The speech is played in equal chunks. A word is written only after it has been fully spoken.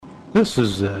This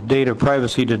is Data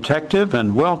Privacy Detective,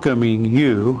 and welcoming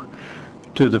you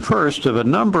to the first of a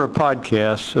number of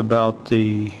podcasts about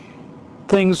the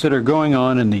things that are going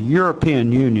on in the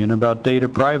European Union about data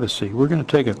privacy. We're going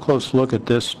to take a close look at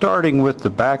this, starting with the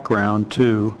background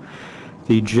to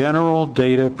the General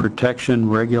Data Protection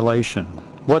Regulation.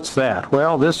 What's that?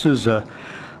 Well, this is a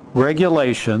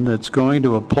regulation that's going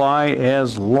to apply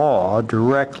as law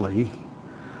directly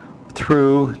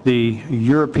through the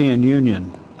European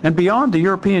Union and beyond the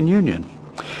European Union,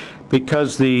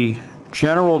 because the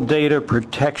General Data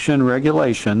Protection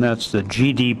Regulation, that's the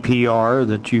GDPR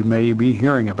that you may be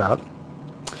hearing about,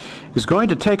 is going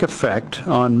to take effect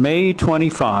on May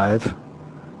 25,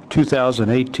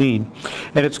 2018,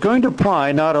 and it's going to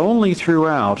apply not only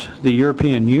throughout the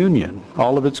European Union,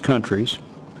 all of its countries,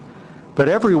 but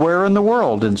everywhere in the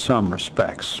world in some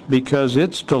respects, because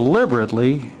it's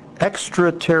deliberately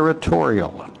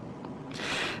extraterritorial.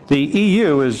 The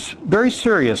EU is very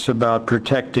serious about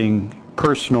protecting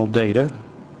personal data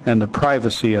and the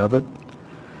privacy of it,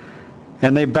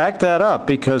 and they back that up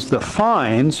because the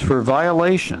fines for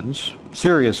violations,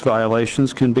 serious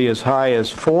violations, can be as high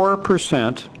as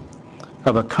 4%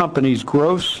 of a company's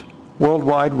gross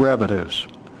worldwide revenues,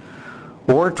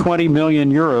 or 20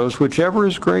 million euros, whichever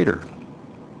is greater.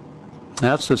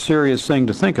 That's a serious thing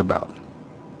to think about.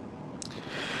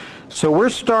 So we're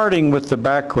starting with the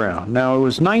background. Now, it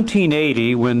was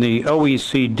 1980 when the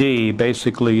OECD,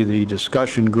 basically the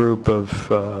discussion group of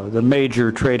the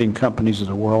major trading companies of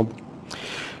the world,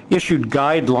 issued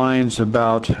guidelines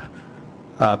about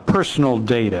personal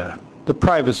data, the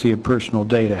privacy of personal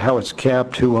data, how it's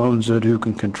kept, who owns it, who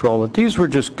can control it. These were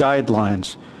just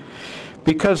guidelines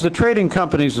because the trading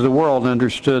companies of the world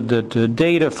understood that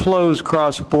data flows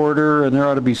cross-border and there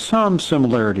ought to be some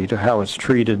similarity to how it's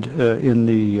treated in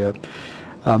the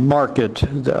market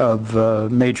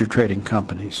of major trading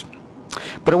companies.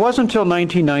 But it wasn't until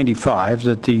 1995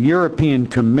 that the European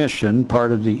Commission,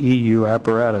 part of the EU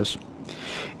apparatus,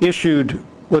 issued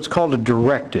what's called a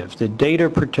directive, the Data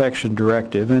Protection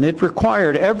Directive, and it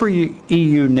required every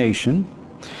EU nation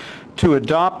to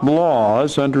adopt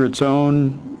laws under its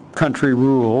own country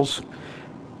rules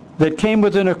that came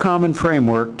within a common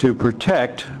framework to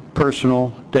protect personal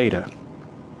data.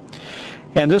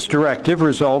 And this directive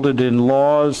resulted in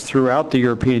laws throughout the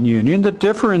European Union that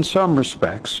differ in some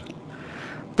respects,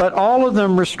 but all of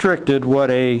them restricted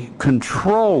what a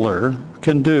controller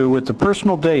can do with the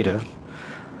personal data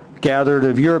gathered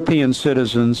of European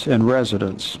citizens and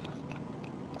residents.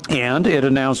 And it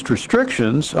announced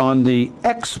restrictions on the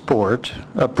export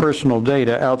of personal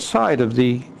data outside of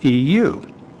the EU.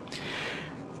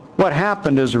 What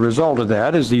happened as a result of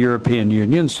that is the European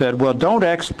Union said, well, don't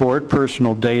export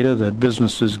personal data that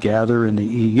businesses gather in the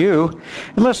EU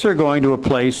unless they're going to a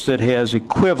place that has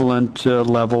equivalent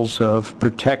levels of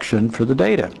protection for the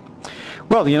data.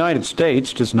 Well, the United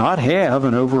States does not have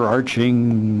an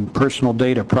overarching personal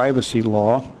data privacy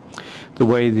law the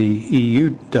way the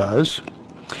EU does.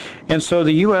 And so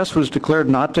the U.S. was declared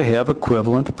not to have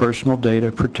equivalent personal data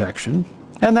protection.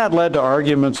 And that led to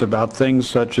arguments about things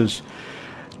such as,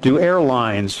 do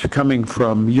airlines coming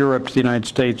from Europe to the United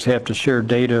States have to share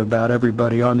data about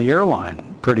everybody on the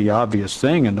airline? Pretty obvious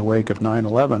thing in the wake of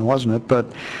 9/11, wasn't it? But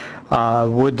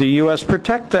would the U.S.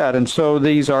 protect that? And so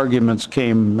these arguments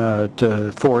came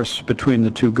to force between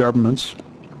the two governments,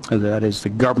 that is the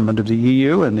government of the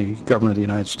EU and the government of the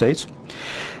United States.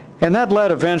 And that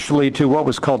led eventually to what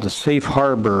was called the safe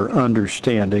harbor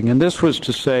understanding. And this was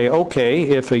to say, okay,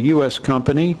 if a U.S.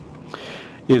 company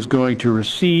is going to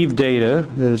receive data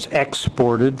that is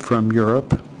exported from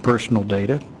Europe, personal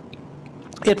data,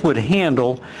 it would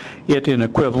handle it in an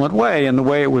equivalent way. And the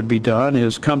way it would be done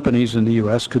is companies in the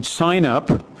U.S. could sign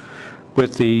up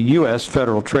with the U.S.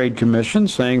 Federal Trade Commission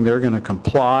saying they're going to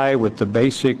comply with the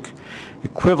basic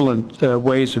equivalent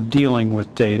ways of dealing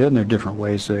with data, and there are different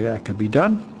ways that can be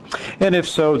done. And if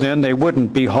so, then they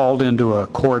wouldn't be hauled into a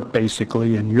court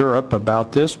basically in Europe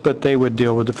about this, but they would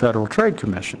deal with the Federal Trade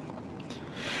Commission.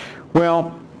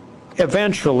 Well,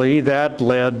 eventually that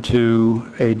led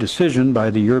to a decision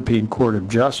by the European Court of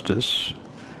Justice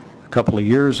a couple of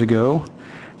years ago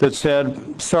that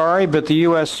said, sorry, but the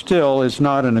U.S. still is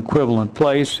not an equivalent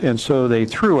place, and so they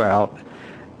threw out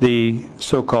the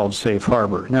so-called safe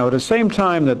harbor. Now, at the same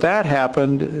time that that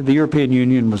happened, the European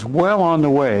Union was well on the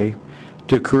way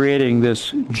to creating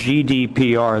this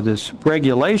GDPR, this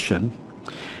regulation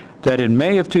that in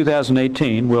May of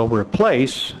 2018 will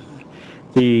replace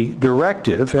the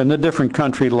directive and the different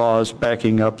country laws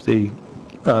backing up the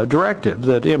directive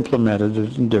that implemented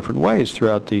it in different ways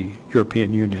throughout the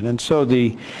European Union. And so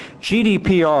the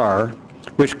GDPR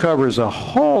which covers a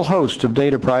whole host of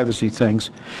data privacy things,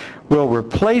 will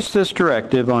replace this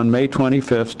directive on May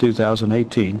 25th,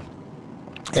 2018,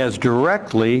 as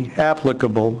directly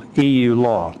applicable EU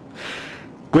law,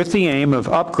 with the aim of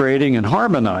upgrading and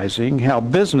harmonizing how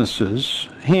businesses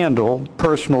handle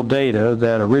personal data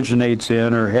that originates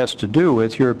in or has to do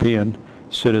with European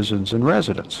citizens and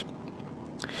residents.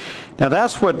 Now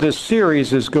that's what this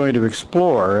series is going to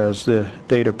explore as the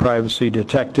Data Privacy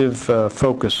Detective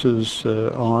focuses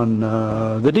on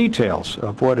the details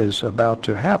of what is about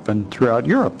to happen throughout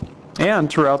Europe and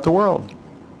throughout the world.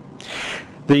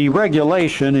 The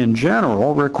regulation in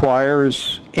general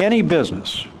requires any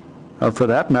business, for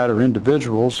that matter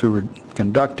individuals who are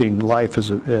conducting life as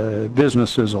a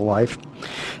business as a life,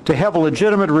 to have a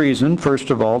legitimate reason, first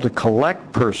of all, to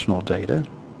collect personal data,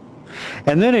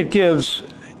 and then it gives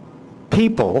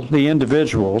people, the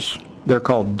individuals, they're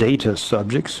called data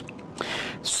subjects,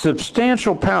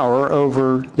 substantial power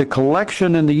over the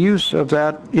collection and the use of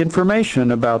that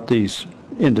information about these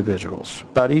individuals,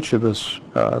 about each of us,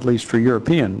 at least for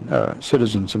European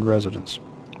citizens and residents.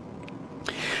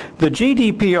 The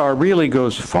GDPR really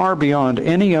goes far beyond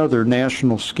any other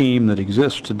national scheme that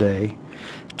exists today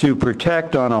to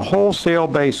protect on a wholesale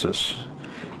basis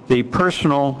the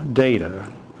personal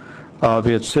data of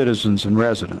its citizens and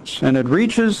residents. And it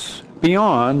reaches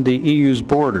beyond the EU's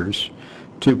borders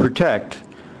to protect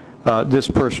this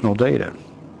personal data.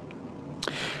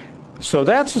 So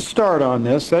that's a start on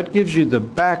this. That gives you the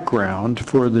background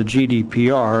for the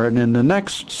GDPR. And in the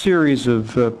next series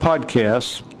of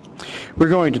podcasts, we're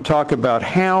going to talk about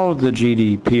how the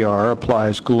GDPR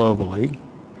applies globally,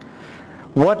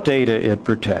 what data it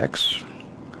protects,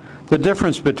 the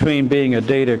difference between being a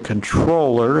data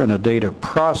controller and a data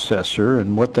processor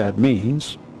and what that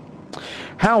means,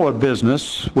 how a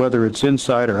business, whether it's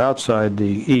inside or outside the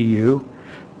EU,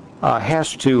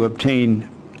 has to obtain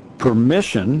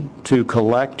permission to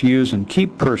collect, use, and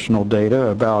keep personal data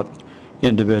about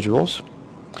individuals,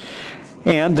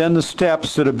 and then the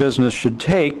steps that a business should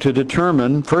take to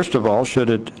determine, first of all, should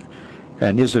it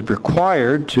and is it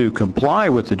required to comply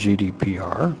with the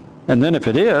GDPR, and then if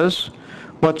it is,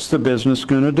 what's the business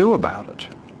going to do about it?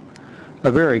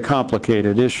 A very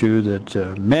complicated issue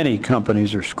that many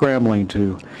companies are scrambling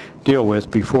to deal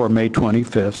with before May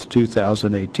 25th,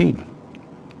 2018.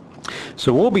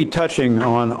 So we'll be touching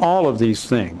on all of these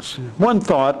things. One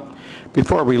thought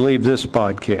before we leave this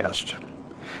podcast.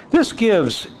 This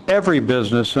gives every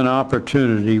business an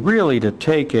opportunity really to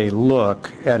take a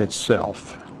look at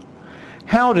itself.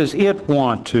 How does it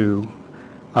want to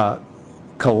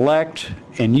collect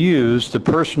and use the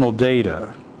personal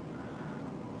data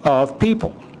of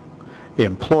people,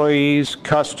 employees,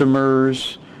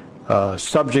 customers,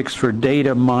 subjects for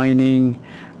data mining,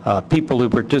 people who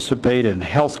participate in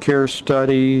healthcare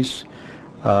studies,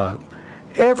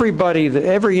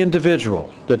 every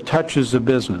individual that touches a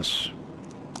business.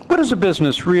 What does a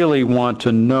business really want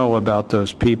to know about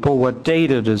those people? What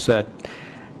data does that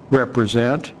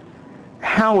represent?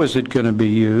 How is it going to be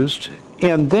used?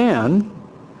 And then,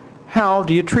 how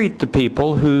do you treat the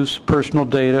people whose personal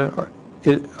data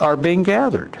are being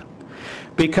gathered?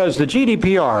 Because the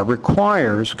GDPR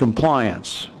requires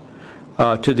compliance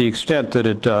to the extent that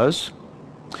it does,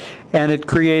 and it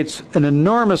creates an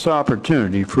enormous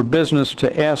opportunity for business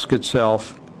to ask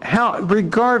itself, how,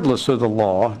 regardless of the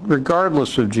law,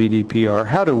 regardless of GDPR,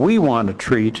 how do we want to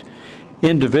treat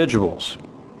individuals?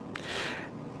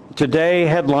 Today,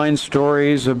 headline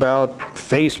stories about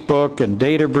Facebook and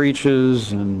data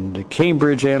breaches and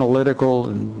Cambridge Analytica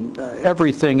and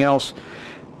everything else.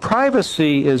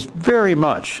 Privacy is very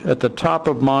much at the top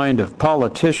of mind of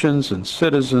politicians and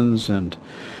citizens and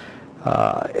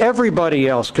everybody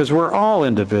else, because we're all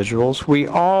individuals. We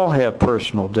all have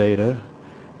personal data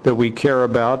that we care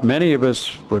about. Many of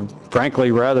us would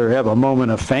frankly rather have a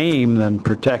moment of fame than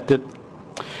protect it.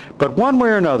 But one way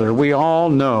or another, we all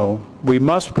know we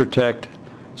must protect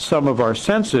some of our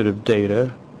sensitive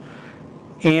data,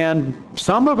 and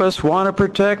some of us want to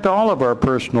protect all of our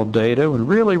personal data and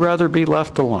really rather be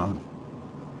left alone.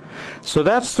 So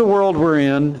that's the world we're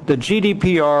in. The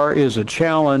GDPR is a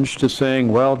challenge to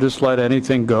saying, well, just let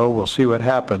anything go, we'll see what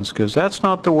happens, because that's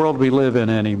not the world we live in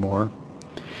anymore.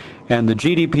 And the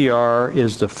GDPR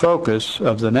is the focus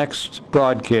of the next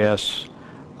broadcasts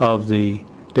of the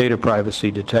Data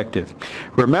Privacy Detective.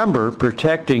 Remember,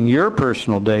 protecting your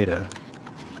personal data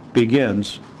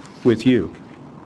begins with you.